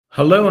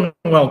Hello and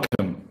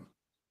welcome.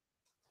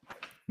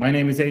 My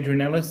name is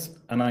Adrian Ellis,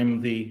 and I'm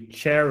the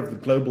chair of the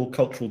Global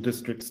Cultural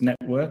Districts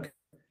Network,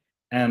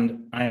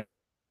 and I'm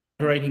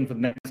moderating for the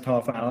next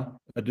half hour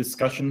a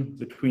discussion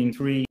between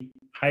three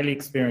highly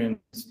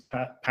experienced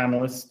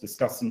panelists,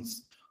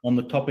 discussants on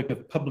the topic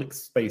of public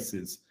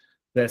spaces,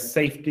 their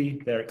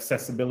safety, their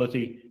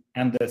accessibility,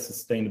 and their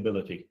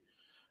sustainability.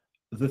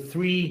 The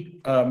three,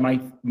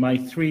 my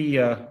three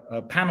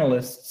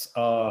panelists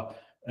are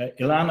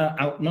ILANA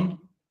ALTMAN.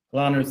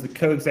 ILANA is the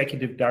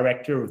co-executive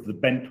director of the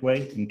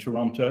Bentway in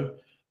Toronto,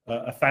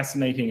 a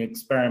fascinating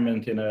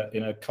experiment in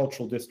a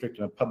cultural district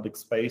and a public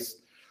space.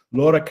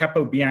 Laura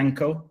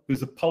Capobianco,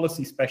 who's a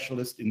policy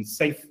specialist in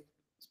safe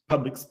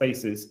public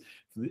spaces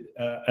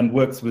and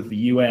works with the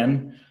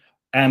UN.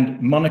 And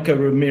Monica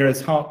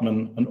Ramirez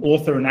Hartmann, an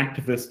author and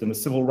activist and a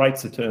civil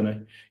rights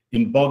attorney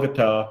in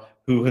Bogota,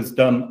 who has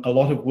done a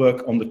lot of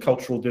work on the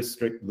cultural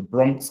district, the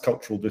Bronx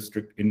cultural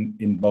district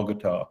in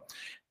Bogota.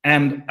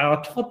 And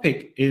our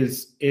topic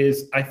is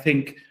I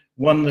think,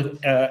 one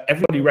that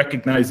everybody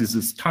recognizes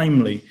as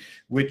timely,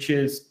 which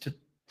is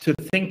to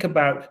think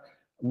about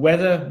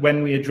whether,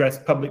 when we address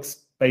public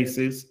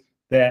spaces,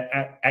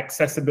 their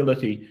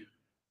accessibility,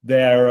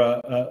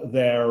 their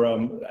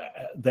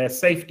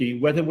safety,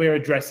 whether we're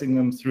addressing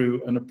them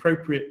through an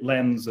appropriate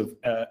lens of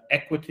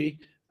equity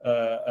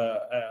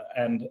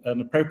and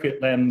an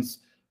appropriate lens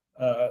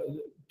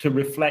to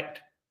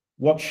reflect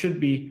what should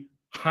be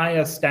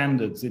higher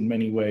standards in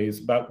many ways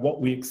about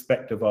what we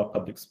expect of our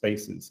public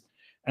spaces.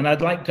 And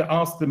I'd like to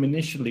ask them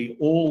initially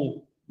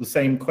all the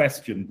same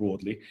question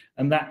broadly,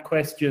 and that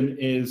question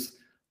is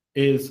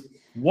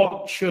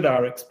what should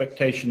our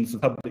expectations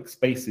of public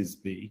spaces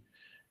be?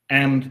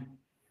 And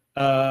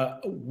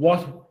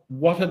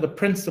what are the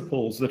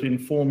principles that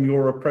inform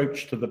your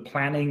approach to the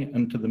planning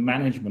and to the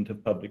management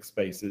of public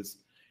spaces?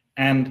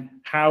 And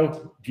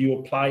how do you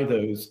apply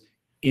those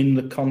in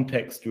the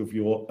context of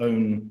your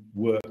own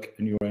work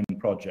and your own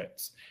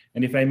projects?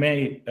 And if I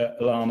may,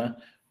 ILANA,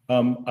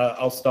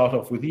 I'll start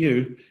off with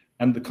you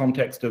and the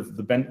context of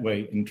the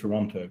Bentway in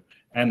Toronto.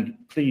 And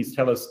please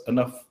tell us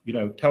enough,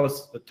 tell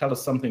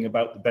us something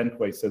about the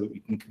Bentway so that we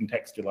can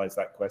contextualize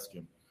that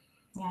question.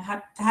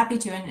 Yeah, happy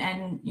to,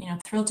 and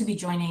thrilled to be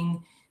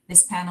joining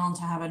this panel and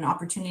to have an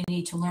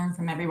opportunity to learn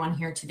from everyone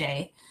here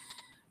today.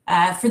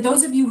 For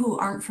those of you who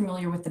aren't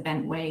familiar with the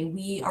Bentway,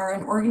 we are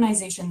an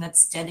organization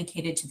that's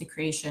dedicated to the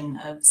creation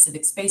of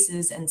civic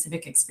spaces and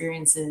civic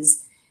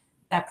experiences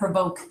that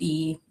provoke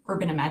the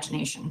urban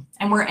imagination.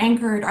 And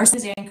our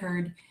city is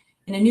anchored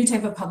in a new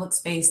type of public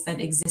space that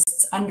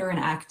exists under an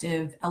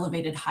active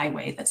elevated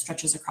highway that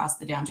stretches across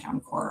the downtown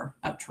core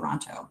of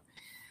Toronto.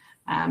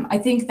 I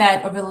think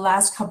that over the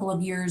last couple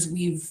of years,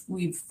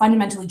 we've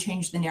fundamentally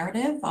changed the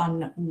narrative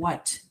on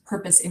what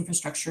purpose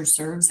infrastructure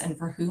serves and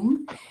for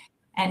whom,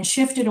 and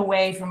shifted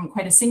away from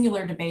quite a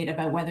singular debate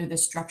about whether the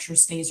structure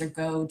stays or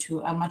go to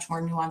a much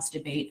more nuanced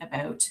debate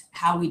about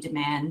how we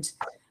demand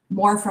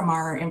more from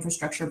our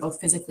infrastructure, both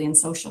physically and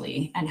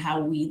socially, and how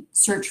we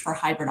search for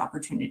hybrid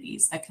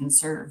opportunities that can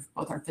serve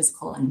both our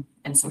physical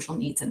and social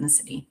needs in the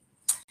city.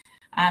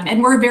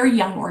 And we're a very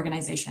young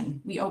organization.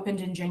 We opened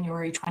in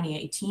January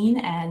 2018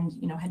 and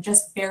had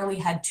just barely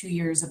had 2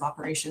 years of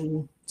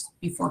operation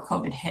before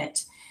COVID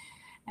hit.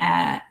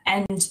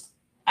 And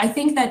I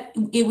think that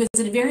it was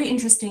a very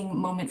interesting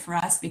moment for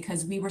us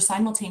because we were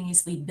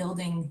simultaneously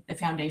building the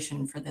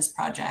foundation for this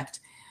project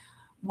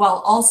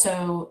while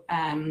also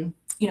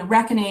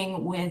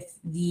reckoning with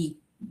the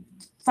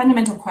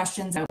fundamental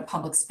questions about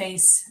public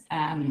space,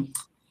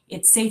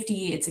 its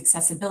safety, its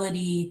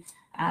accessibility,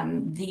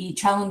 the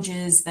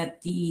challenges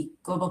that the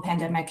global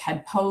pandemic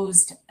had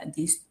posed,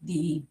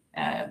 the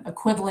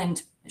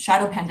equivalent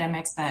shadow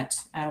pandemics that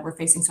were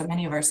facing so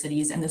many of our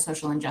cities, and the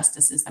social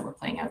injustices that were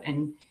playing out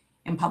in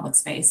public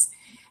space.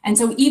 And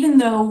so even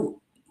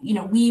though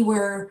we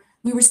were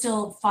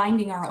still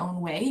finding our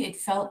own way, it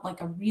felt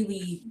like a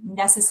really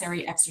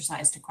necessary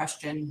exercise to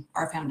question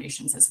our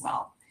foundations as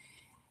well.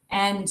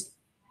 And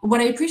what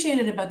I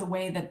appreciated about the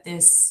way that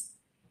this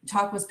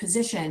talk was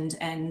positioned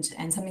and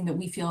something that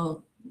we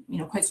feel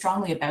quite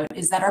strongly about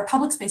is that our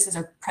public spaces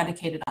are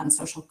predicated on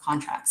social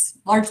contracts,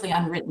 largely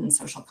unwritten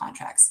social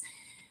contracts.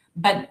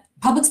 But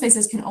public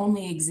spaces can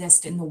only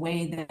exist in the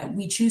way that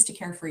we choose to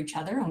care for each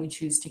other and we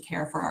choose to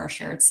care for our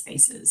shared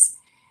spaces.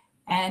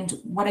 And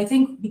what I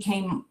think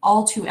became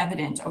all too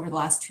evident over the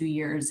last 2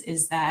 years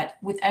is that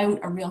without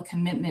a real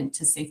commitment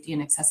to safety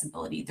and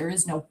accessibility, there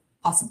is no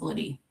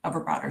possibility of a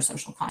broader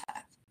social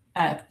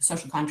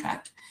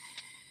contract.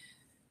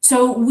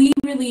 So we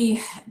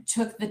really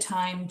took the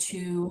time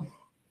to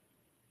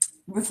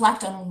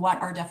reflect on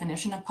what our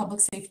definition of public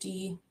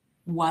safety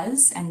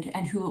was and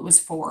who it was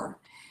for,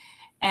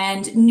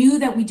 and knew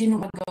that we didn't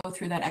want to go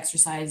through that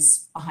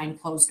exercise behind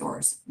closed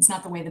doors. It's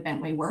not the way the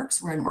Bentway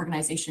works. We're an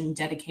organization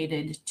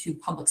dedicated to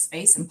public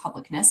space and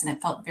publicness, and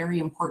it felt very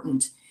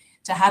important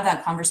to have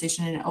that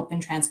conversation in an open,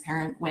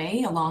 transparent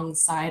way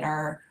alongside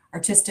our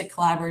artistic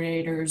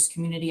collaborators,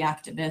 community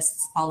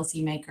activists,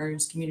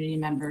 policymakers, community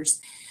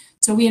members,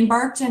 So we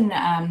embarked in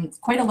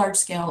quite a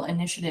large-scale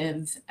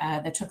initiative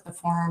that took the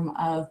form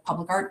of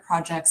public art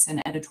projects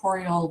and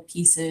editorial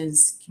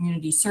pieces,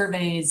 community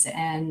surveys,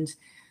 and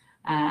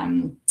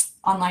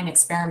online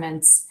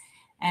experiments.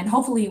 And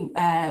hopefully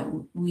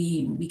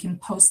we can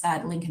post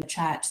that link in the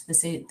chat,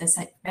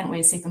 the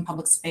Bentway Safe and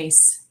Public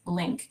Space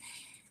link.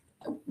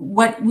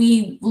 What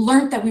we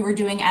learned that we were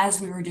doing as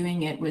we were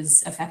doing it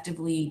was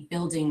effectively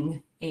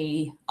building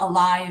a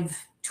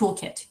live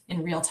toolkit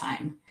in real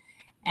time.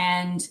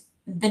 And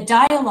the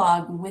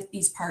dialogue with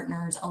these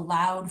partners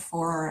allowed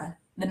for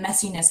the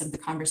messiness of the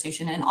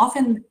conversation and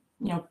often,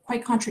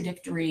 quite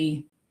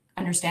contradictory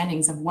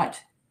understandings of what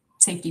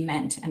safety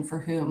meant and for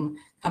whom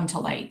come to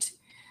light.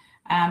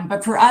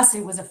 But for us,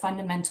 it was a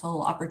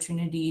fundamental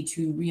opportunity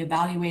to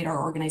reevaluate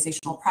our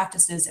organizational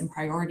practices and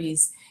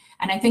priorities.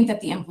 And I think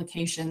that the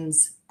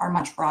implications are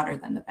much broader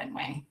than the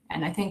Bentway.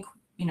 And I think,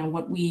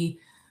 what we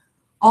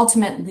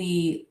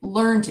ultimately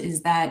learned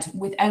is that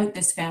without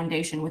this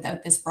foundation,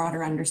 without this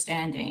broader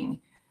understanding,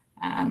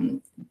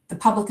 the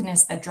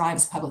publicness that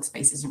drives public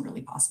space isn't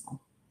really possible.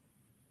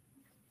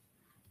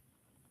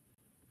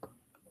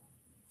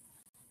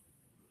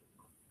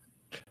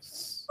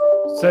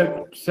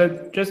 So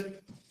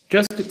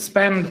just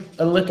expand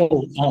a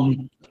little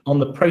on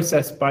the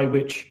process by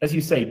which, as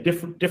you say,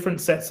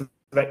 different sets of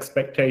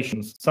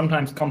expectations,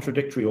 sometimes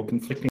contradictory or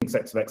conflicting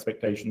sets of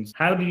expectations.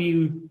 How do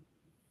you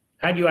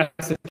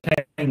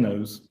ascertain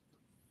those,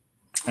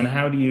 and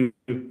how do you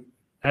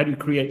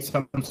create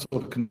some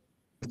sort of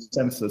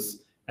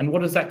consensus? And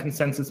what does that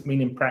consensus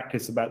mean in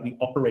practice about the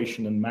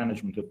operation and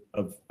management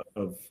of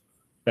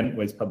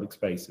Bentway's public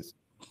spaces?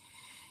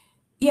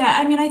 Yeah,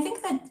 I mean, I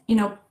think that,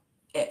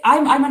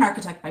 I'm an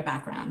architect by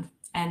background,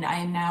 and I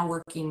am now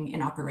working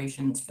in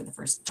operations for the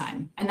first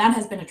time. And that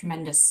has been a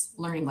tremendous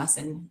learning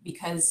lesson,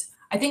 because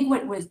I think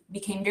what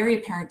became very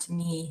apparent to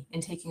me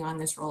in taking on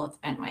this role at the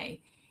Bentway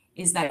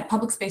is that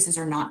public spaces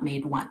are not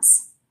made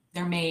once.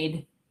 They're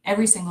made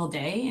every single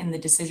day in the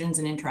decisions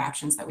and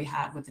interactions that we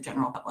have with the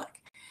general public.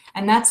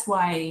 And that's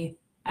why,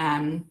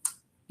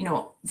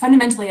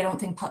 fundamentally, I don't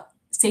think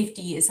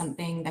safety is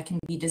something that can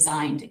be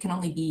designed. It can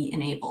only be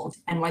enabled,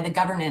 and why the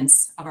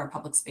governance of our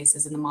public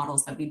spaces and the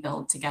models that we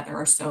build together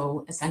are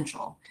so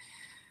essential.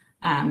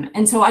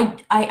 And so I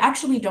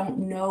actually don't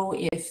know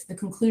if the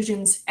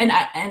conclusions, and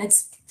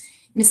it's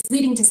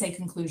misleading to say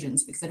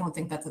conclusions, because I don't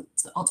think that's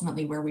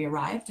ultimately where we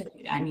arrived.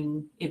 I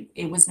mean,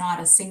 it was not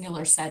a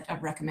singular set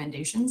of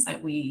recommendations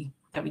that we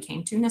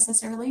came to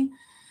necessarily.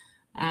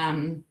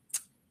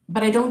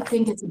 But I don't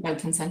think it's about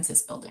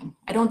consensus building.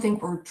 I don't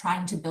think we're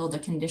trying to build a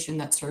condition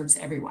that serves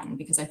everyone,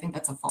 because I think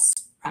that's a false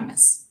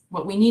premise.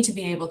 What we need to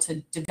be able to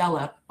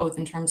develop, both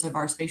in terms of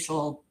our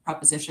spatial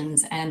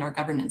propositions and our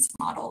governance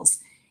models,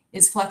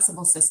 is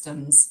flexible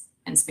systems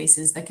and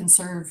spaces that can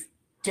serve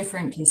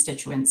different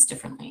constituents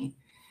differently.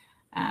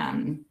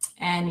 And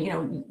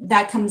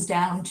that comes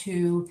down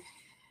to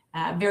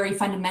very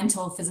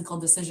fundamental physical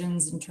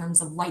decisions in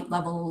terms of light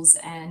levels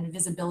and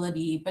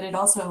visibility, but it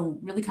also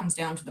really comes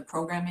down to the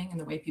programming and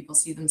the way people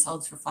see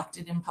themselves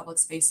reflected in public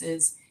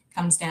spaces,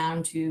 comes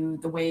down to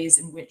the ways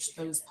in which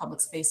those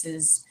public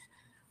spaces,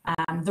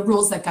 the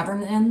rules that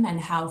govern them and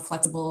how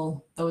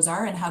flexible those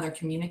are and how they're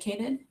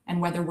communicated, and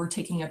whether we're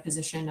taking a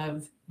position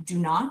of do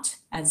not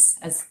as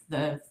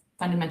the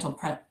fundamental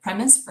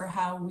premise for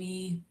how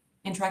we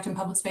interact in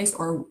public space,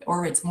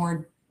 or it's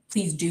more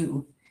please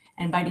do,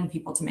 inviting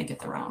people to make it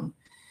their own.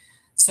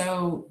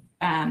 So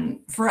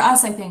for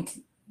us, I think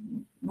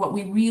what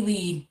we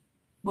really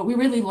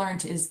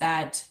learned is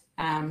that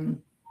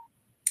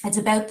it's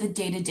about the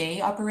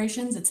day-to-day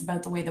operations. It's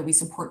about the way that we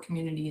support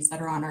communities that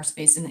are on our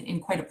space in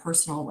quite a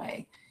personal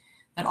way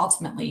that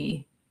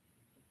ultimately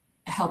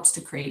helps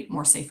to create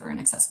more safer and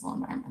accessible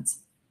environments.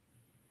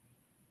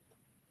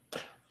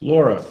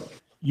 Laura,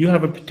 you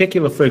have a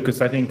particular focus,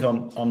 I think,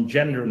 on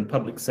gender and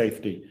public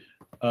safety.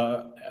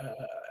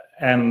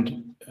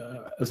 And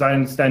as I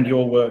understand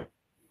your work,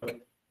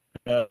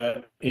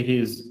 it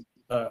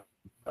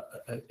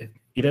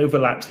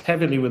overlaps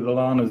heavily with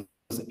ILANA's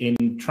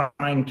in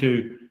trying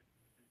to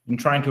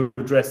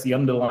address the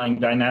underlying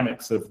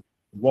dynamics of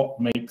what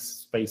makes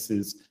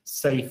spaces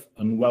safe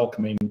and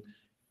welcoming,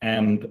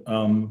 and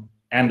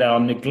our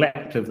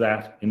neglect of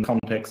that in the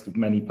context of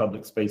many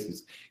public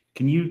spaces.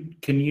 Can you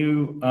tell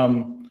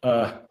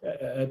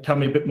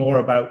me a bit more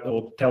about,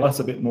 or tell us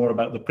a bit more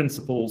about the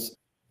principles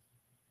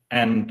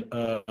and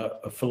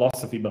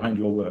philosophy behind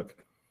your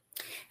work?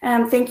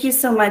 Thank you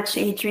so much,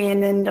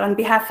 Adrian. And on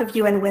behalf of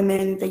UN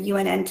Women, the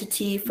UN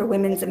entity for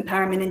women's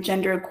empowerment and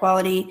gender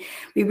equality,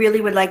 we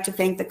really would like to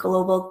thank the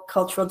Global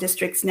Cultural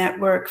Districts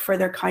Network for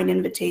their kind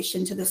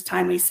invitation to this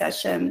timely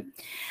session.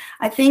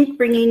 I think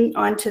bringing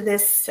onto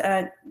this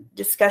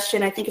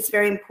discussion, I think it's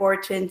very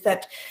important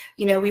that,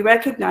 we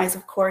recognize,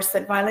 of course,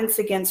 that violence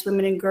against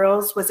women and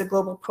girls was a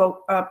global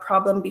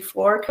problem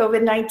before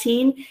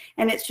COVID-19,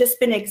 and it's just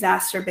been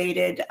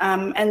exacerbated,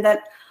 and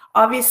that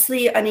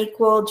obviously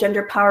unequal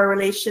gender power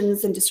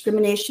relations and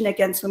discrimination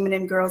against women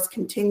and girls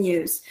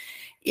continues.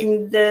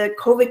 In the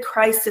COVID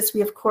crisis,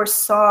 we of course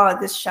saw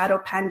this shadow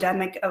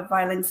pandemic of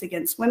violence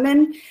against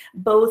women,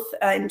 both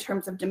in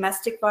terms of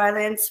domestic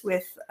violence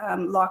with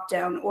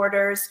lockdown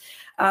orders,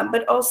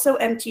 but also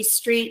empty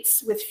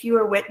streets with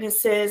fewer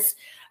witnesses,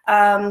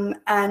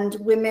 and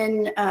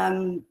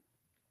women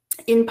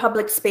in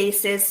public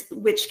spaces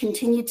who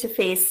continue to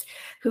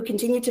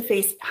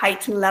face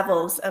heightened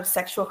levels of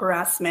sexual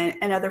harassment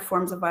and other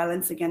forms of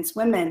violence against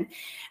women.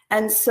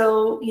 And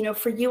so,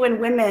 for UN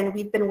Women,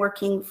 we've been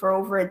working for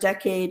over a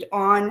decade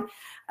on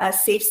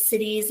Safe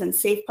Cities and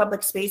Safe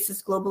Public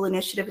Spaces Global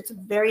Initiative. It's a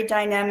very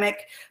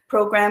dynamic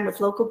program with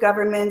local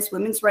governments,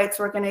 women's rights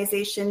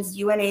organizations,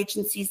 UN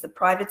agencies, the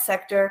private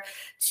sector,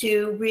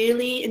 to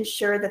really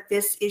ensure that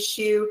this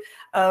issue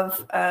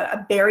of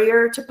a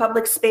barrier to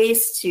public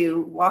space,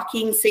 to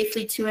walking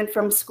safely to and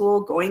from school,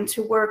 going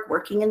to work,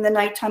 working in the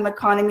nighttime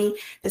economy,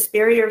 this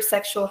barrier of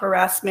sexual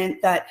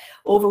harassment that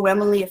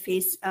overwhelmingly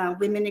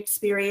women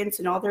experience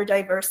in all their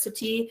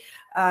diversity,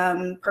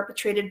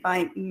 perpetrated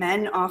by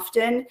men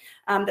often,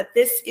 that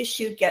this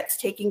issue gets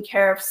taken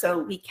care of so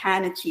we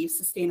can achieve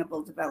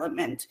sustainable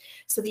development.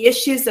 So the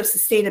issues of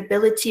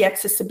sustainability,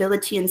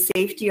 accessibility, and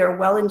safety are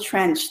well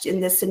entrenched in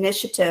this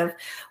initiative,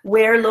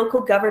 where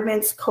local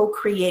governments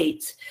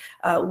co-create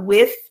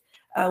with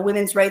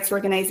women's rights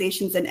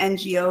organizations and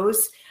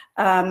NGOs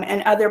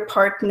and other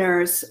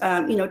partners,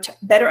 to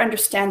better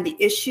understand the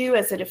issue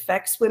as it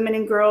affects women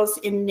and girls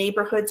in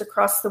neighborhoods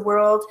across the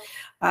world.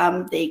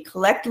 They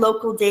collect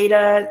local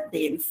data,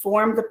 they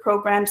inform the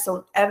program,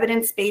 so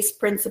evidence-based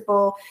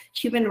principle,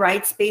 human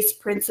rights-based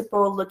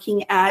principle,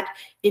 looking at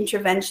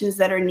interventions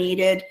that are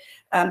needed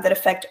that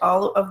affect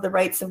all of the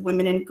rights of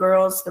women and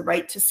girls, the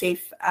right to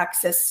safe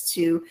access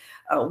to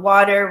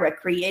water,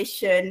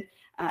 recreation,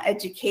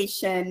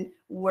 education,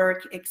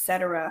 work,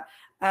 etc.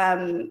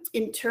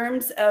 In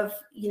terms of,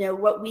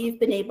 what we've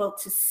been able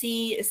to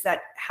see is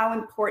that how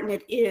important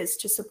it is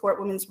to support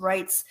women's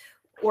rights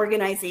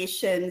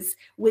organizations,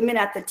 women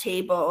at the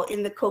table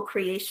in the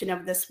co-creation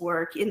of this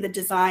work, in the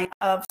design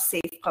of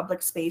safe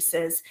public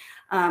spaces.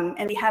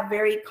 And we have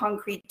very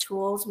concrete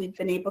tools we've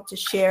been able to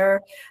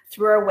share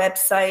through our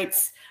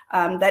websites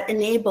that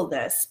enable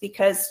this,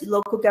 because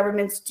local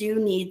governments do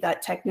need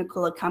that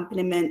technical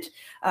accompaniment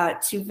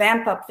to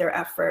vamp up their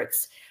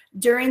efforts.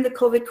 During the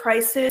COVID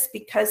crisis,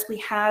 because we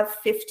have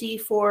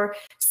 54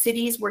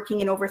 cities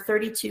working in over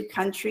 32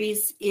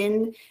 countries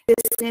in this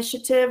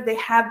initiative, they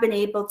have been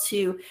able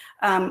to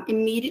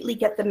immediately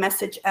get the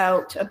message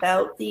out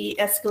about the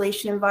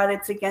escalation in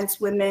violence against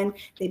women.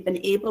 They've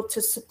been able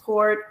to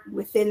support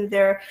within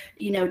their,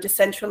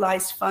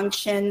 decentralized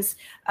functions,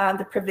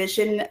 the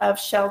provision of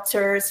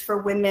shelters for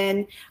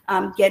women,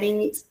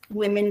 getting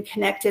women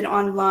connected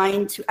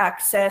online to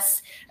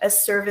access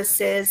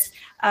services.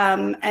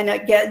 And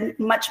again,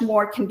 much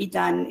more can be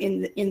done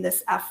in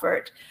this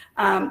effort.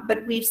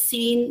 But we've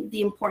seen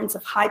the importance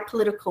of high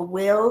political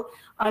will,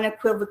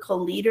 unequivocal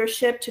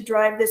leadership to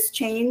drive this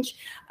change,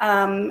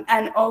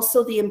 and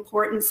also the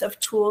importance of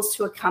tools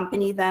to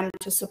accompany them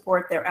to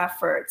support their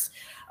efforts.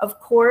 Of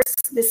course,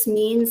 this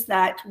means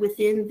that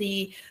within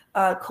the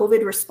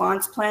COVID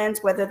response plans,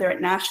 whether they're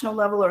at national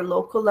level or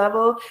local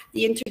level,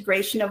 the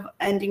integration of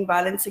ending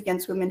violence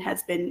against women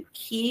has been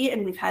key,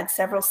 and we've had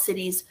several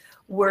cities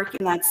work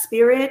in that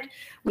spirit.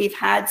 We've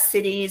had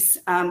cities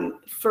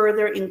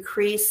further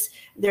increase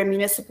their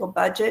municipal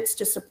budgets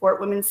to support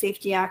women's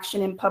safety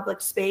action in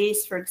public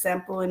space, for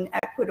example, in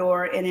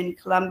Ecuador and in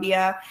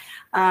Colombia.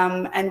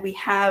 And we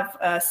have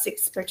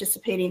 6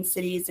 participating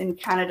cities in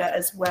Canada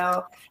as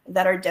well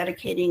that are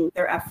dedicating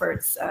their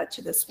efforts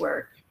to this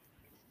work.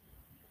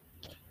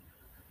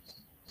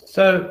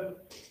 So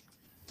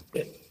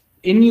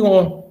in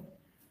your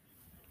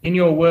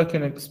work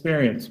and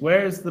experience,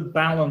 where is the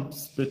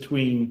balance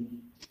between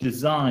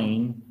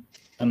design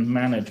and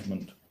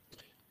management?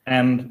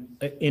 And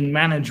in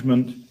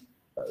management,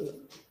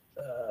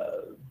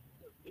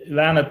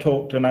 Ilana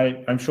talked, and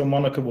I'm sure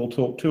Monica will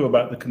talk too,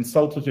 about the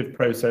consultative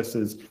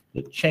processes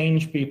that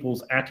change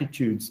people's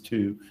attitudes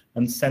to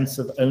and sense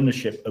of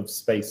ownership of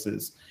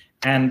spaces.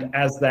 And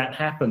as that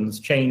happens,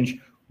 change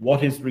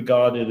what is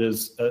regarded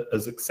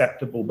as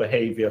acceptable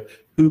behavior,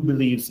 who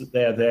believes that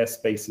they're their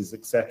spaces,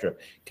 etc.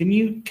 Can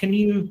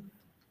you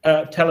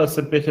tell us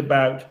a bit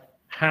about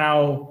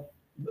how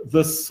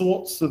the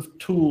sorts of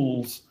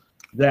tools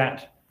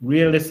that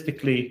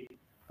realistically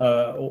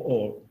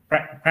or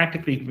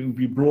practically can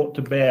be brought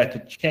to bear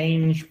to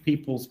change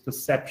people's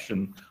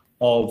perception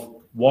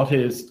of what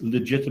is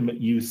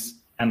legitimate use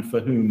and for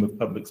whom of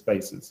public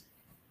spaces?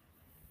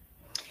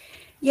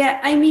 Yeah,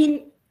 I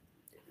mean,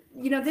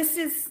 this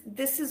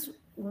is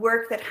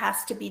work that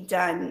has to be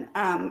done.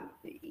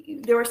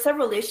 There are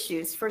several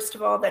issues. First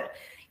of all, that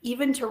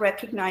even to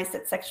recognize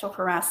that sexual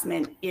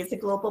harassment is a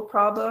global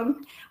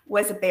problem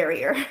was a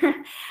barrier.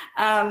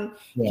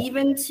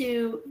 Even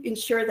to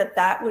ensure that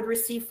that would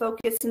receive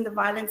focus in the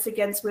violence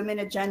against women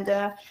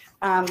agenda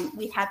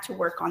we had to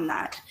work on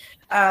that.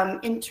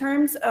 In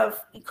terms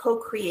of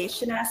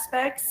co-creation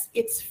aspects,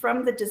 it's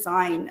from the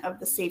design of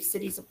the Safe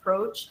Cities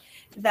approach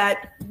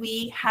that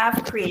we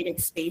have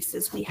created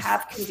spaces, we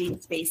have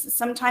convened spaces.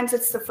 Sometimes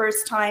it's the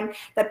first time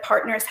that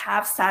partners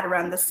have sat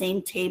around the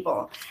same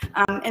table.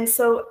 And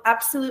so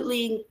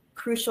absolutely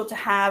crucial to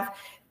have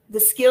the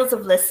skills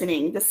of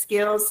listening, the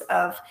skills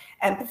of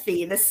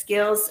empathy, the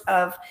skills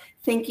of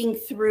thinking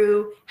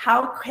through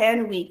how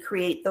can we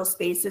create those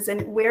spaces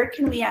and where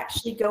can we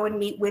actually go and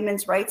meet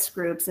women's rights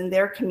groups in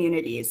their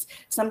communities.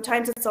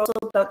 Sometimes it's also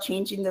about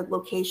changing the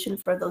location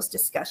for those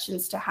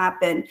discussions to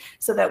happen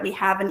so that we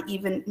have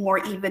an more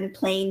even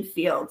playing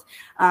field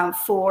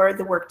for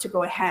the work to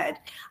go ahead.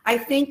 I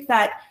think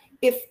that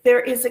if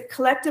there is a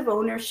collective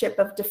ownership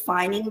of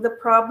defining the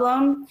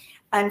problem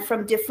and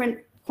from different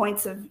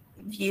points of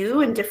view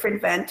and different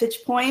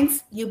vantage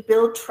points, you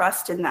build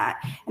trust in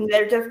that. And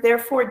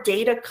therefore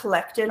data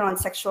collected on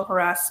sexual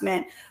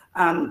harassment,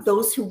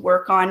 those who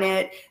work on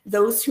it,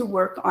 those who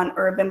work on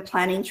urban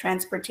planning,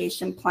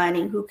 transportation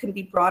planning, who can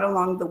be brought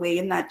along the way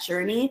in that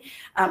journey.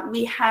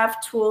 We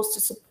have tools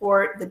to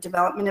support the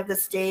development of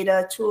this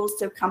data, tools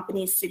to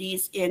accompany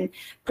cities in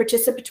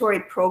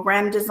participatory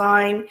program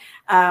design,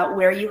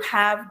 where you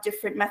have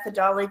different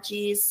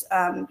methodologies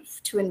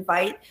to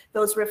invite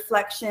those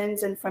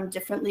reflections and from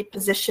differently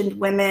positioned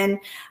women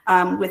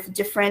with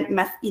different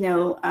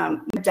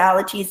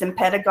modalities and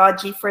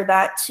pedagogy for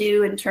that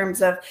too, in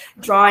terms of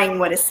drawing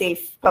what a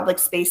safe public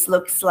space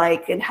looks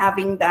like and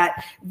having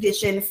that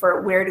vision for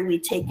where do we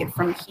take it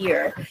from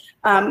here.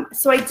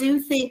 So I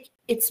do think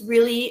it's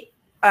really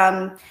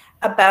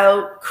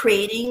about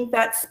creating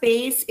that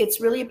space. It's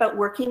really about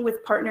working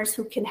with partners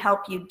who can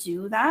help you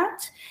do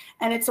that.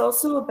 And it's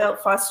also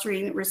about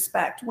fostering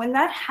respect. When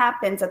that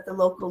happens at the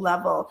local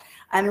level,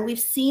 and we've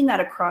seen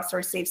that across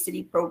our Safe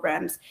City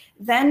programs,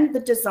 then the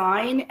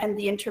design and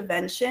the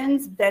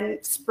interventions then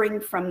spring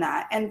from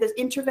that. And the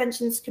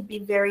interventions could be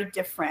very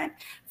different.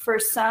 For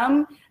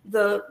some,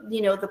 the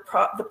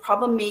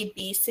problem may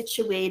be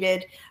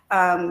situated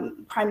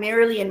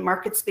primarily in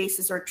market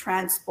spaces or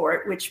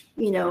transport, which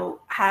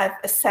have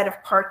a set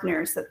of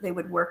partners that they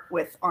would work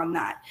with on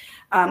that.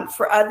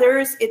 For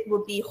others, it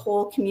will be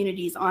whole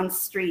communities on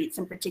streets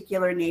in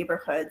particular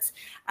neighborhoods.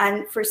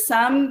 And for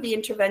some, the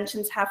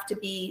interventions have to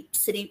be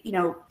city,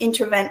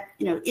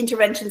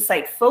 intervention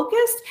site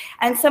focused,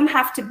 and some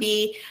have to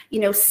be,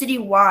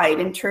 citywide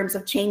in terms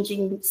of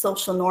changing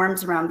social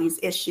norms around these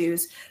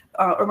issues.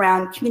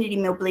 Around community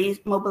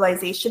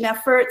mobilization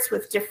efforts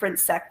with different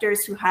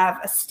sectors who have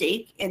a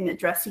stake in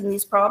addressing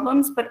these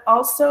problems, but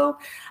also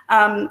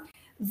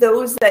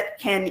those that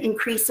can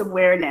increase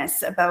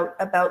awareness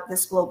about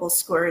this global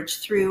scourge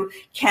through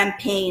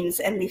campaigns.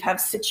 And we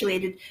have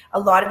situated a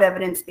lot of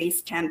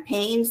evidence-based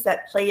campaigns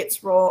that play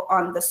its role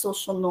on the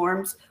social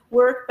norms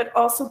work, but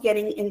also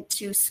getting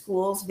into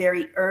schools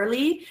very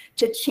early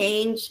to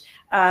change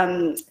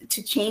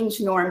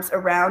norms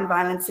around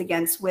violence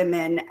against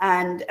women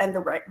and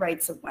the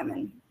rights of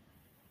women.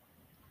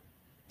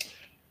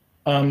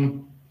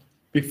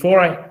 Before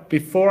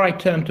I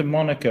turn to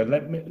Monica,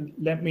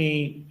 let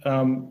me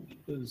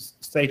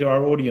say to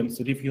our audience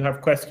that if you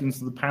have questions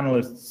for the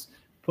panelists,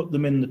 put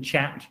them in the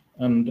chat,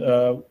 and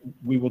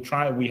we will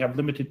try. We have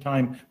limited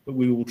time, but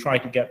we will try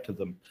to get to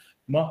them.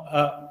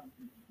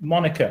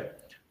 Monica,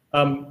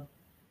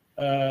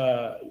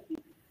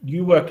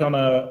 you worked on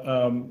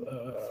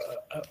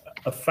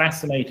a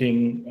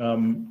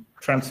fascinating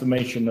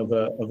transformation of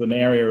an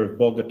area of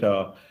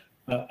Bogota,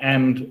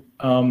 and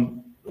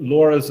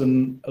Laura's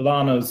and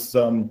Ilana's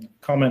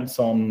comments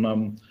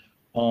on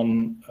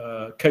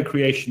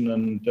co-creation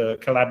and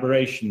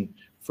collaboration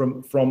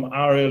from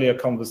our earlier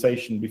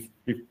conversation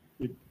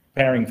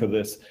preparing for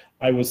this.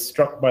 I was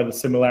struck by the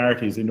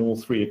similarities in all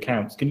three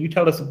accounts. Can you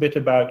tell us a bit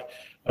about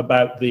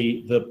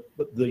the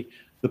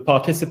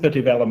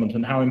participative element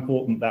and how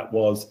important that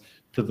was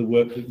to the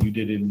work that you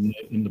did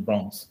in the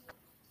Bronx?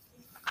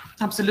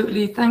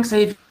 Absolutely, thanks,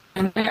 Adrian.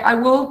 I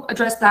will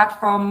address that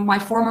from my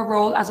former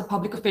role as a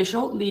public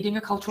official leading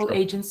a cultural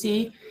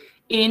agency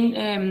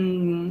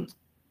in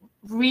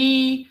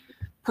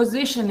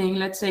repositioning,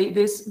 let's say,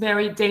 this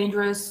very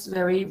dangerous,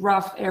 very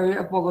rough area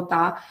of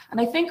Bogota.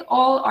 And I think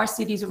all our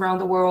cities around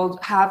the world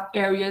have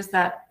areas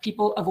that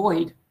people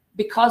avoid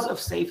because of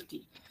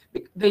safety.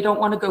 They don't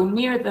want to go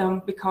near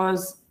them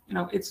because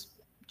it's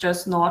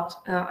just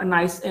not a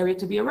nice area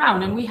to be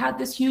around. And we had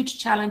this huge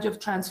challenge of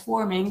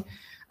transforming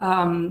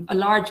a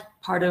large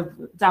part of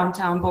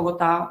downtown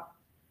Bogota,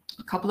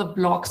 a couple of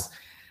blocks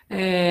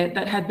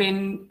that had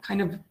been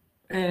kind of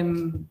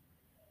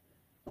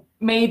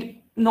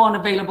made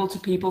non-available to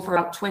people for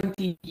about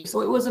 20 years.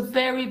 So it was a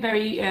very,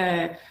 very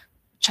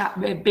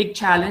big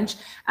challenge.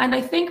 And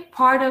I think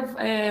part of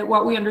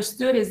what we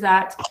understood is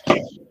that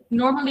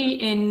normally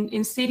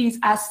in cities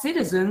as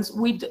citizens,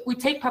 we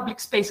take public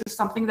space as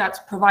something that's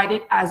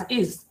provided as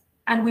is,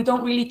 and we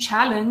don't really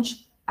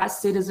challenge as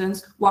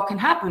citizens what can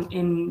happen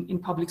in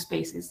public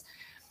spaces.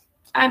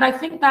 And I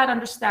think that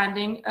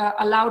understanding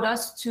allowed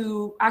us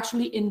to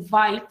actually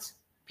invite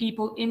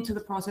people into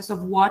the process of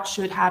what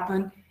should happen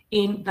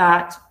in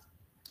that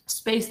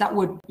space that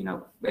would,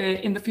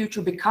 in the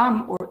future become,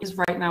 or is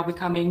right now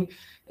becoming,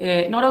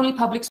 not only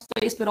public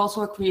space but also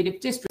a creative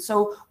district. So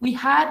we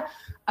had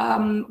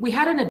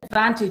an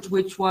advantage,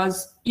 which was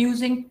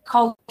using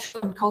culture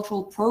and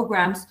cultural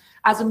programs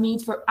as a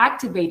means for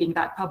activating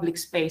that public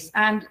space.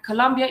 And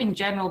Colombia in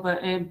general, but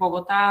in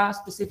Bogota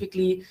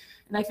specifically,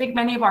 and I think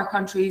many of our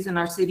countries and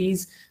our cities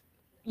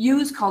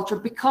use culture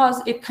because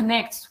it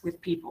connects with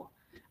people.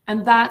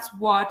 And that's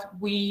what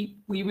we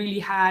really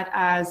had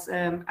as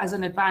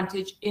an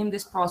advantage in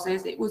this process.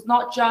 It was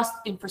not just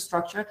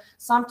infrastructure.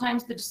 Sometimes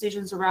the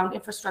decisions around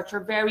infrastructure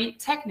are very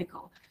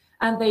technical,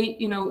 and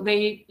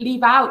they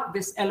leave out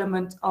this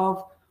element of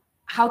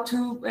how to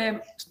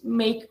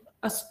make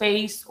a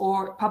space or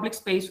public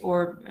space or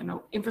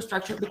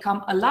infrastructure become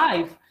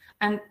alive.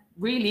 And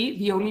really,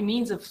 the only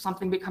means of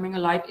something becoming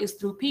alive is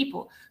through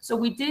people. So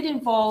we did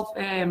involve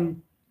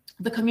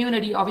the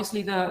community,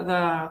 obviously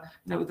the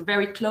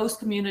very close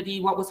community,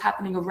 what was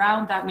happening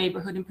around that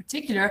neighborhood in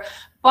particular.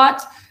 But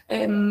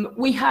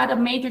we had a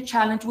major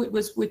challenge,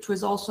 which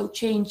was also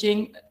changing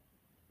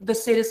the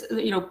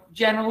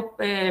general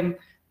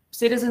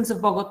citizens of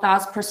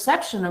Bogota's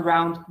perception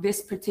around this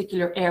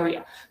particular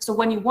area. So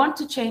when you want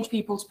to change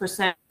people's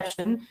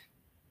perception,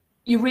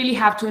 you really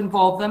have to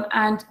involve them.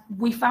 And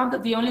we found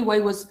that the only way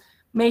was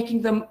making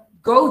them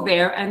go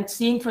there and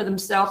seeing for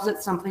themselves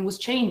that something was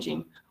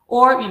changing.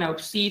 Or,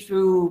 see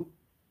through,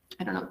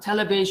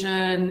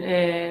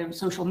 television,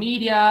 social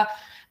media.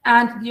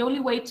 And the only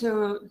way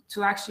to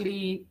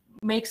actually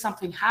make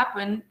something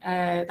happen,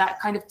 that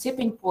kind of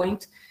tipping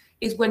point,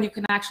 is when you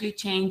can actually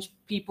change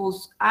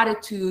people's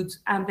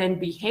attitudes and then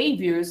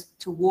behaviors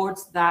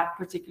towards that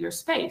particular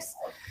space.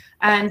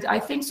 And I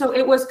think so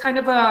it was kind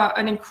of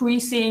an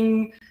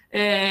increasing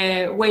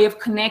way of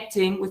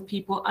connecting with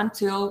people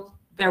until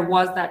there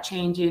was that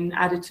change in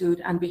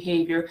attitude and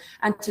behavior.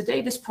 And today,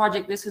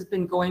 this has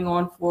been going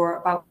on for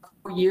about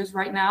 4 years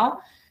right now.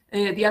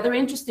 The other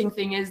interesting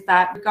thing is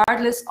that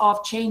regardless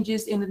of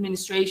changes in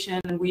administration,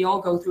 and we all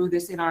go through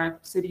this in our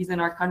cities and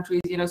our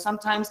countries,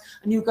 sometimes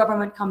a new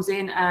government comes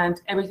in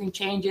and everything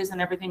changes and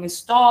everything is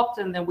stopped,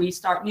 and then we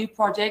start new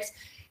projects.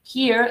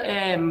 Here,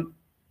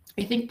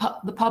 I think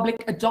the public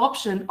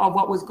adoption of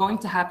what was going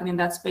to happen in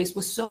that space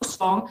was so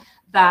strong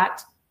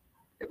that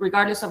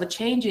regardless of a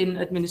change in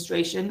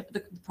administration,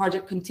 the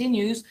project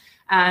continues.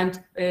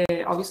 And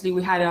obviously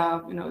we had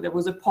there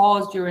was a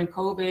pause during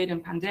COVID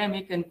and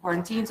pandemic and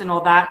quarantines and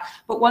all that.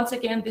 But once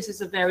again, this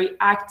is a very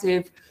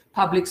active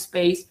public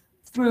space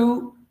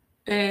through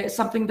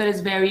something that is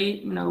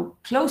very,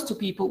 close to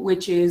people,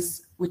 which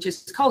is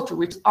culture,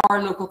 which is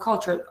our local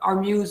culture, our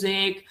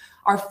music,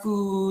 our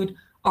food,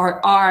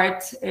 our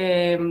art.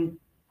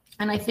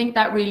 And I think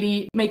that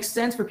really makes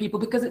sense for people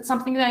because it's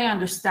something that I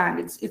understand.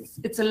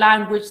 It's a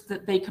language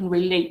that they can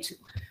relate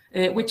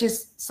to, which is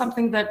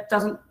something that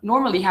doesn't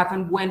normally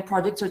happen when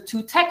projects are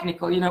too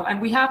technical, And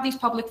we have these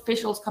public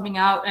officials coming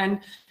out and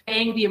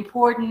saying the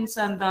importance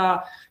and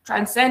the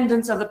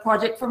transcendence of the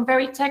project from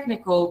very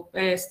technical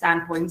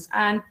standpoints,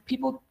 and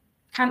people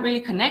can't really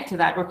connect to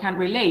that or can't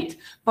relate.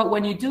 But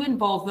when you do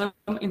involve them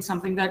in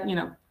something that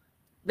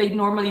they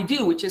normally do,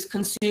 which is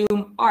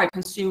consume art,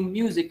 consume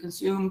music,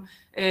 consume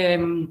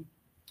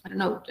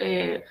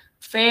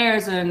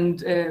fairs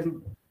and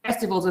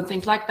festivals and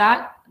things like that,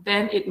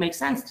 then it makes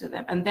sense to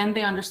them. And then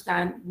they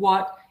understand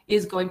what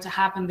is going to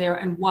happen there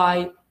and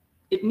why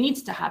it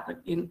needs to happen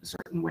in a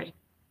certain way.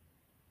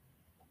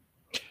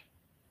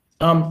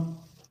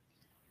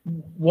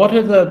 What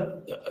are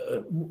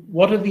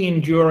the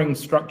enduring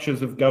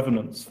structures of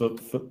governance for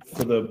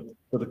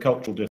the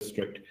cultural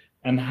district?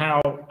 And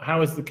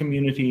how is the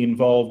community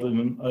involved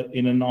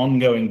in an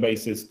ongoing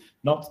basis,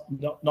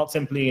 not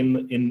simply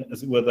in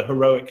as it were the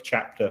heroic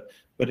chapter,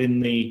 but in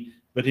the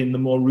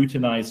more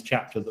routinized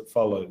chapter that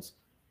follows?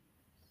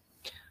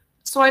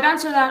 So I'd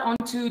answer that on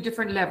 2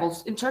 different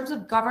levels. In terms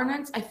of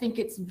governance, I think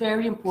it's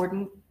very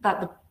important that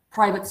the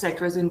private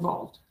sector is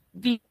involved.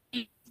 The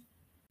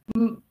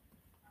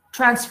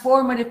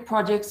transformative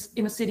projects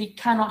in a city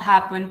cannot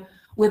happen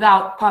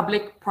without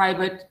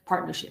public-private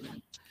partnership.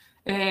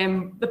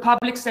 The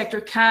public sector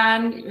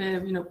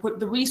can, put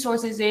the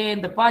resources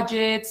in, the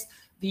budgets,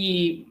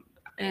 the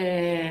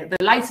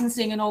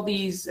licensing, and all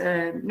these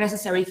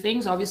necessary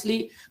things,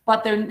 obviously,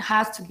 but there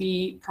has to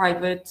be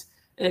private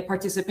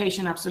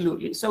participation,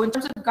 absolutely. So in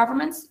terms of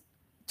governments,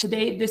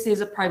 today this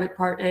is a public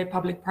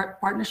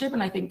partnership,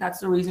 and I think that's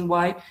the reason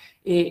why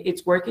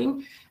it's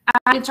working.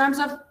 And in terms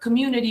of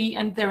community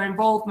and their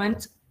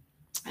involvement,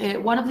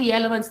 one of the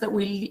elements that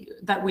we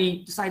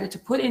decided to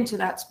put into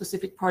that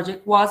specific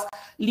project was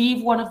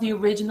leave one of the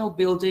original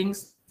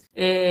buildings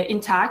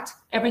intact.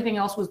 Everything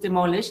else was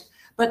demolished,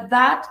 but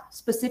that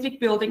specific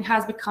building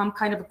has become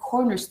kind of a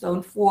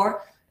cornerstone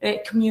for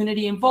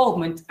community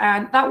involvement,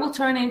 and that will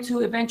turn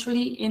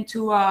eventually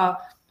into a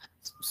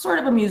sort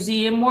of a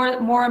museum,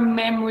 more a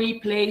memory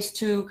place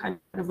to kind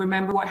of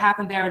remember what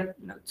happened there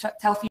and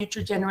tell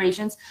future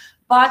generations.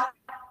 But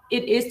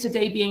it is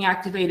today being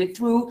activated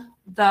through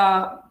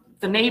the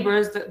the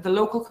neighbors, the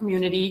local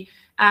community,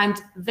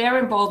 and their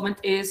involvement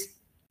is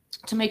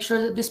to make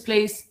sure that this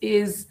place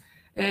is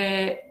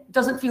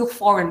doesn't feel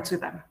foreign to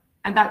them.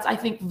 And that's, I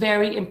think,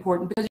 very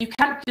important, because you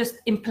can't just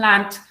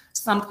implant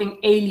something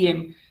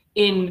alien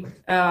in,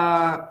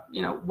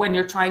 you know, when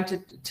you're trying to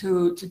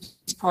do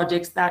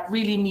projects that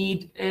really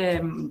need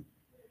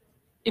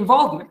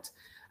involvement.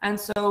 And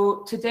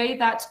so today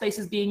that space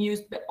is being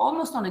used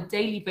almost on a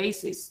daily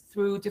basis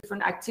through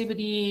different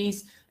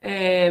activities,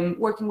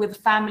 working with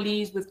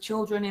families, with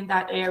children in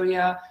that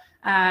area.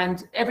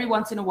 And every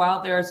once in a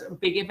while, there's a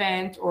big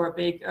event or a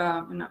big,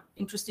 you know,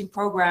 interesting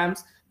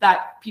programs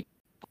that people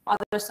from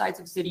other sides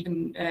of the city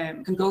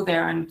can go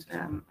there and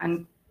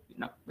you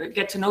know,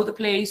 get to know the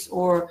place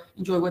or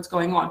enjoy what's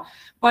going on.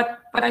 But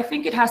I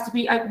think it has to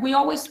be, we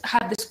always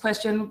had this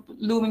question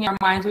looming in our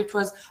minds, which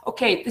was,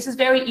 okay, this is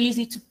very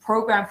easy to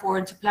program for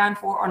and to plan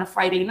for on a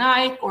Friday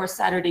night or a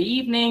Saturday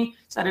evening,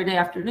 Saturday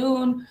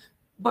afternoon,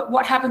 but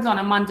what happens on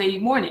a Monday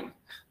morning?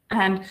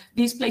 And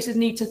these places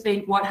need to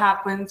think what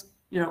happens,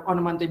 you know, on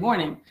a Monday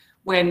morning,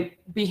 when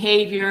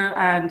behavior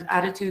and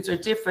attitudes are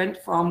different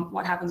from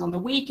what happens on the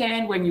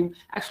weekend, when you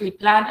actually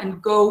plan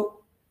and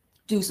go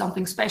do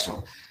something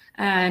special.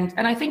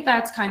 And I think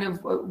that's kind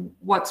of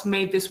what's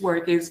made this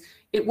work, is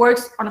it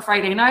works on a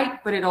Friday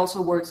night, but it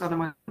also works on a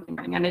Monday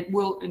morning, and it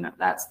will, you know,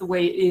 that's the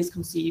way it is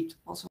conceived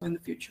also in the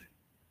future.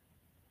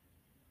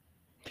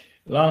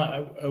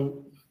 Lana,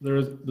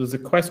 there's a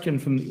question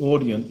from the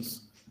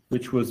audience,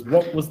 which was,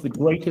 what was the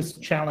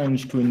greatest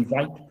challenge to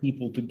invite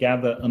people to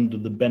gather under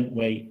the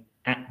Bentway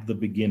at the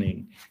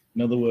beginning?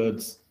 In other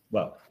words,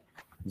 well,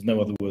 there's no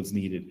other words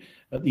needed.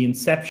 At the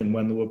inception,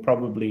 when there were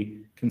probably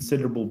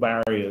considerable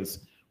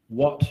barriers,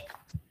 what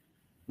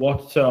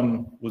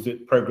was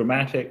it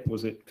programmatic?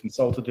 Was it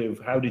consultative?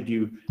 How do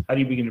you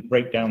begin to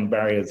break down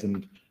barriers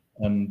and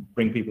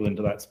bring people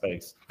into that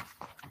space?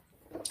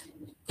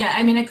 Yeah,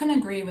 I mean, I couldn't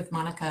agree with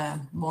Monica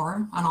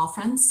more on all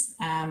fronts.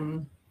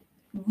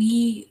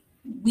 We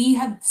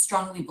have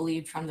strongly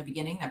believed from the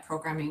beginning that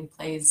programming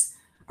plays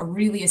a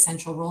really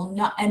essential role,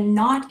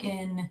 not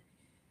in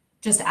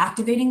just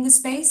activating the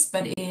space,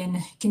 but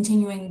in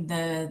continuing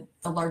the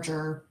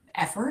larger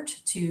effort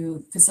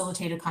to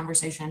facilitate a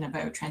conversation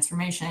about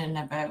transformation,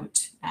 about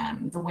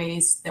the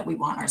ways that we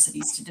want our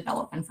cities to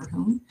develop and for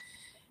whom.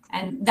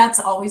 And that's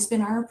always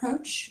been our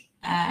approach.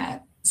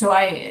 So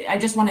I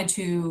just wanted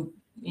to,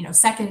 you know,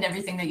 second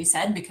everything that you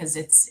said, because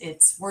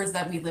it's words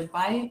that we live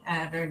by,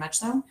 very much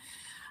so.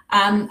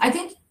 I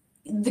think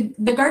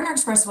the Gardiner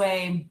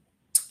Expressway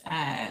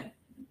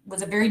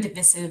was a very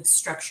divisive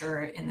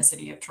structure in the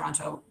city of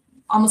Toronto.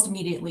 Almost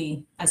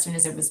immediately, as soon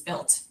as it was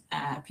built,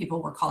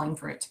 people were calling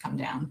for it to come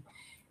down.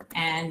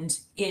 And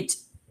it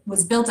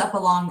was built up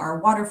along our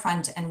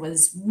waterfront and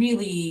was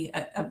really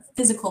a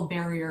physical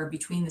barrier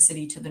between the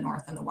city to the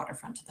north and the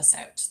waterfront to the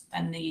south.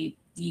 And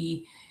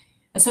the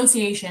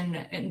association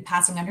in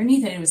passing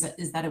underneath it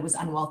is that it was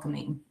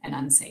unwelcoming and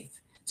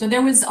unsafe. So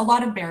there was a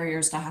lot of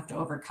barriers to have to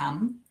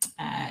overcome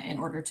in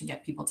order to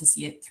get people to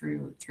see it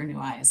through new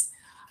eyes.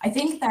 I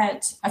think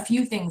that a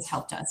few things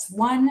helped us.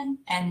 One,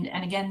 and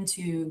again,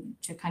 to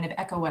kind of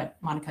echo what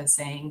Monica is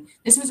saying,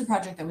 this was a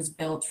project that was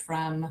built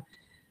from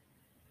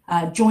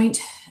a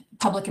joint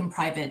public and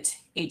private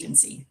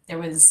agency. There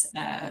was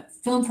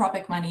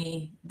philanthropic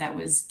money that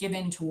was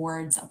given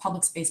towards a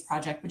public space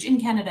project, which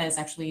in Canada is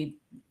actually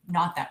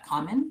not that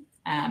common.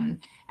 And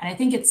I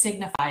think it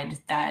signified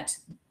that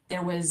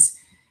there was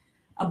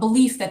a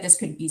belief that this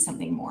could be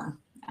something more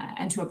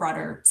and to a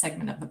broader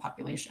segment of the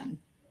population.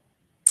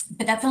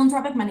 But that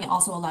philanthropic money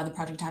also allowed the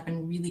project to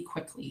happen really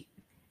quickly.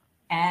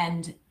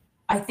 And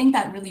I think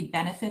that really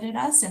benefited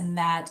us in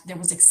that there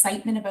was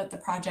excitement about the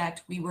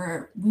project. We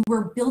were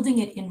building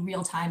it in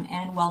real time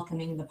and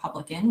welcoming the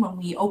public in. When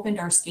we opened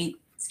our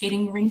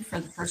skating rink for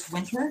the first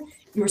winter,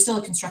 we were still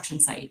a construction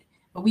site,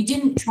 but we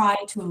didn't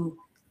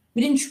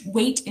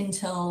wait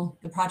until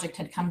the project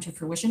had come to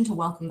fruition to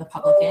welcome the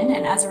public in.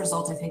 And as a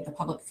result, I think the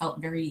public felt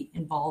very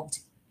involved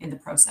in the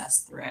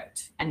process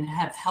throughout and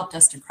have helped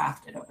us to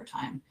craft it over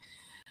time.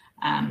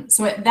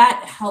 So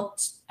that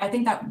helped, I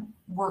think that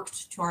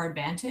worked to our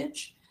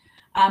advantage.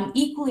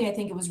 Equally, I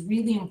think it was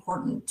really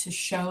important to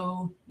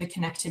show the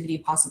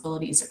connectivity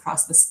possibilities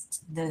across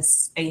this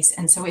space.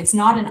 And so it's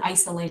not an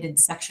isolated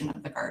section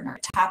of the Gardiner.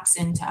 It taps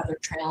into other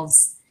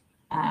trails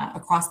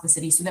across the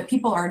city so that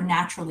people are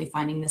naturally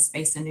finding this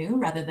space anew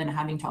rather than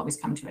having to always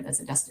come to it as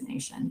a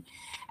destination.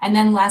 And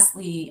then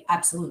lastly,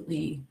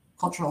 absolutely,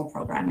 cultural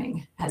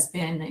programming has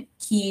been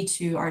key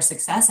to our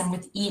success. And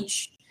with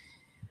each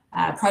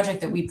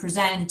project that we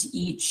present,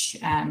 each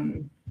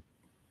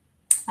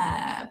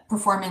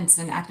performance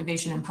and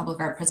activation and public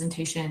art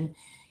presentation,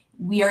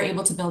 we are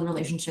able to build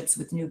relationships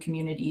with new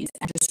communities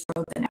and just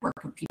grow the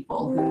network of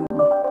people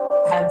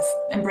who have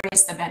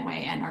embraced the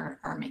Bentway and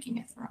are making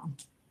it their own.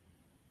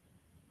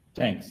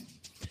 Thanks.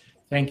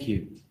 Thank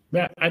you.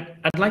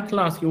 I'd like to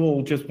ask you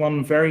all just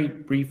one very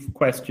brief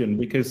question,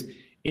 because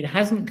it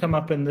hasn't come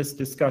up in this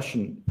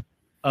discussion,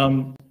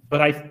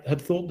 but I had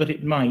thought that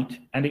it might,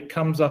 and it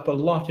comes up a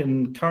lot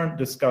in current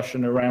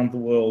discussion around the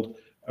world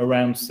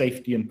around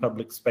safety in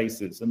public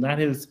spaces, and that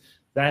is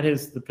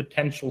the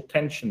potential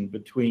tension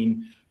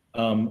between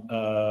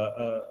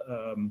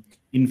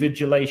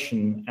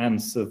invigilation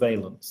and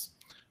surveillance,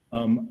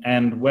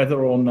 and whether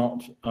or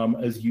not,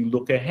 as you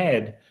look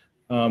ahead,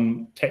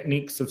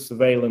 techniques of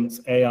surveillance,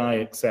 AI,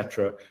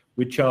 etc.,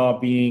 which are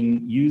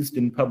being used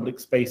in public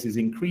spaces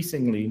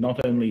increasingly,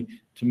 not only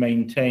to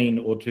maintain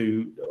or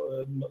to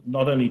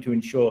not only to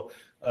ensure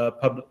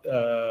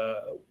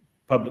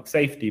public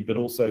safety, but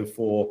also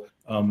for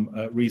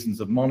reasons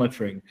of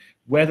monitoring.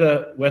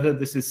 Whether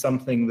this is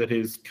something that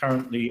is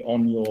currently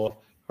on your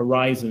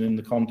horizon in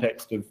the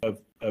context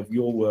of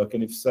your work,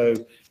 and if so,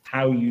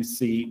 how you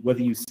see,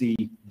 whether you see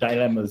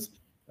dilemmas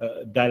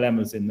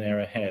in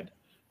there ahead.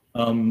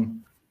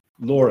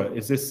 Laura,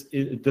 does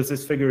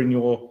this figure in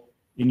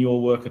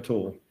your work at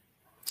all?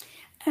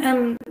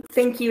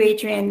 Thank you,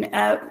 Adrian.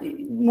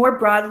 More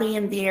broadly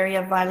in the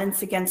area of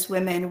violence against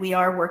women, we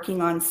are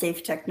working on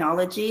safe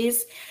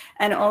technologies,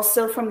 and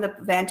also from the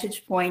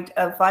vantage point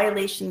of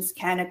violations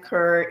can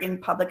occur in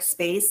public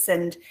space,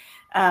 and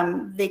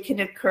they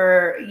can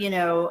occur,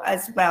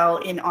 as well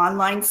in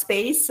online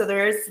space. So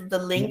there's the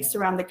links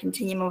around the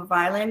continuum of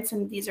violence,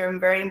 and these are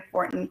very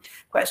important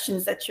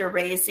questions that you're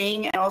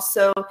raising, and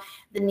also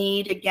the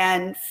need,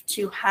 again,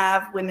 to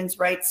have women's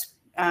rights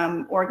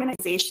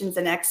organizations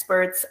and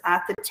experts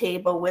at the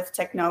table with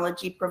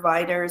technology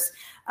providers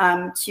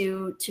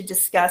to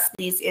discuss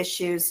these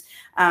issues,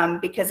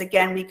 because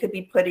again, we could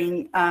be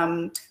putting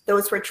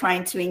those we're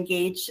trying to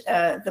engage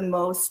the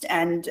most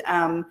and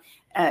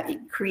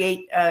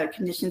create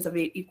conditions of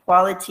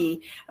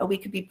equality, we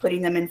could be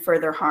putting them in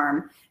further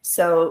harm.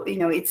 So,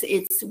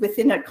 it's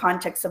within a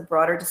context of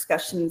broader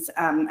discussions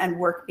and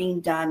work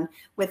being done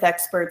with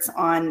experts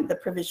on the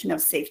provision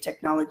of safe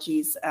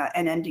technologies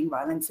and ending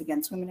violence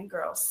against women and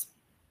girls.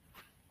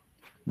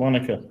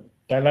 Monica,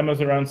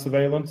 dilemmas around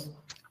surveillance?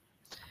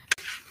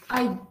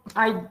 I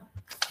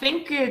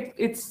think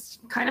it's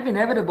kind of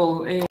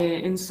inevitable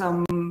in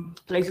some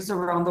places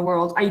around the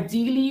world.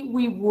 Ideally,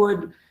 we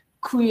would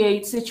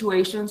create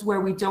situations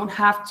where we don't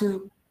have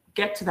to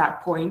get to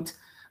that point,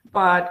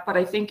 but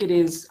I think it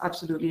is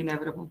absolutely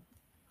inevitable.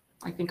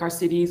 I think our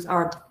cities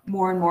are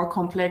more and more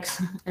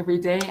complex every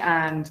day,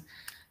 and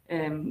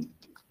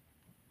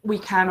we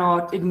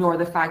cannot ignore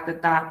the fact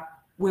that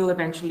will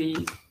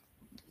eventually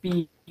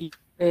be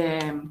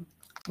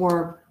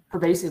more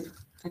pervasive,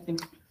 I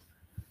think.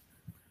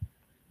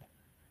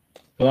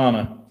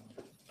 Ilana,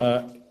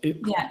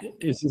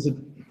 is this a...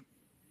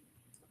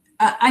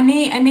 I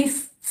may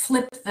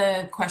flip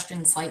the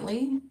question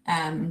slightly,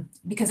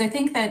 because I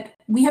think that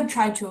we have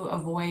tried to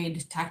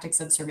avoid tactics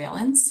of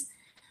surveillance.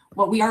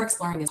 What we are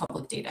exploring is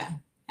public data.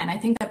 And I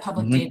think that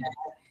public data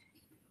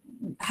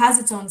has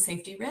its own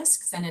safety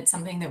risks, and it's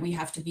something that we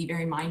have to be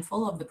very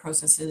mindful of the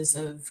processes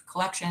of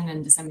collection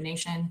and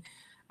dissemination.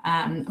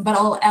 But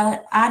I'll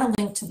add a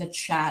link to the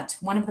chat.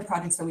 One of the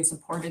projects that we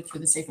supported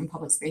through the Safe and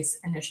Public Space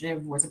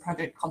Initiative was a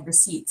project called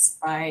Receipts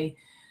by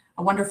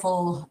a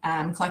wonderful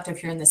collective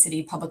here in the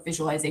city, Public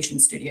Visualization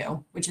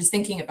Studio, which is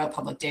thinking about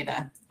public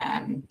data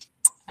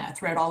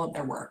throughout all of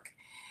their work.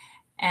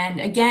 And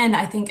again,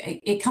 I think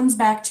it comes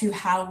back to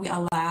how we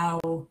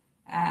allow,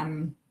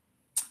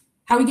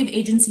 how we give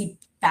agency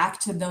back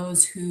to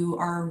those who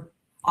are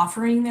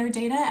offering their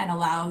data and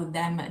allow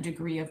them a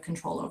degree of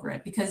control over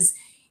it, because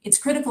it's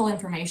critical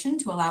information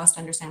to allow us to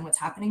understand what's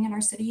happening in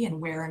our city and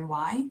where and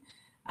why,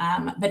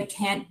 but it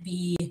can't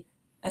be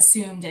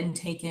assumed and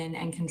taken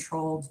and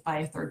controlled by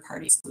a third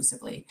party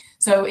exclusively.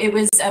 So it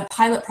was a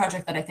pilot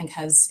project that I think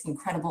has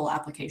incredible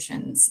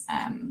applications,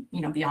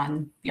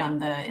 beyond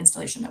the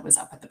installation that was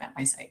up at the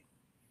Bentway site.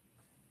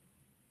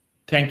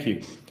 Thank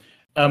you.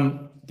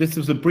 This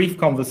was a brief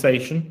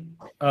conversation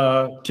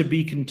to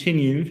be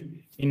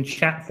continued in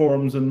chat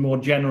forums and more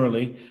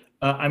generally.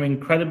 I'm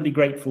incredibly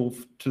grateful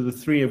to the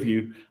three of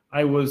you.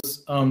 I was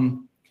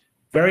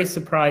very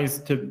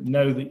surprised to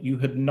know that you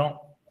had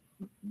not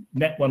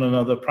met one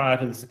another prior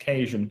to this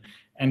occasion,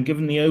 and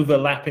given the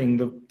overlapping,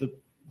 the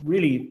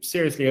really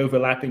seriously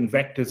overlapping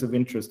vectors of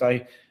interest,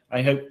 I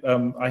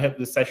hope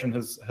this session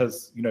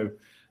has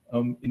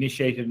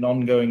initiated an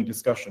ongoing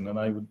discussion, and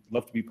I would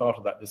love to be part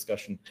of that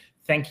discussion.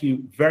 Thank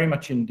you very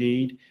much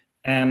indeed,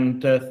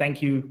 and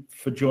thank you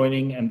for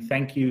joining, and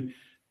thank you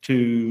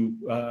to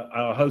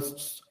our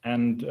hosts,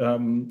 and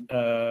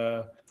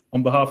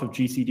on behalf of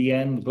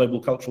GCDN, the Global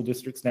Cultural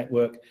Districts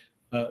Network,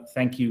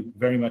 thank you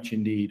very much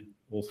indeed,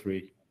 all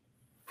three.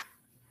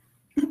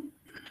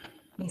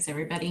 Thanks,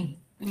 everybody.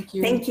 Thank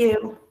you. Thank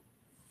you.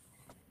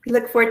 We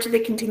look forward to the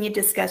continued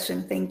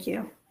discussion. Thank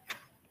you.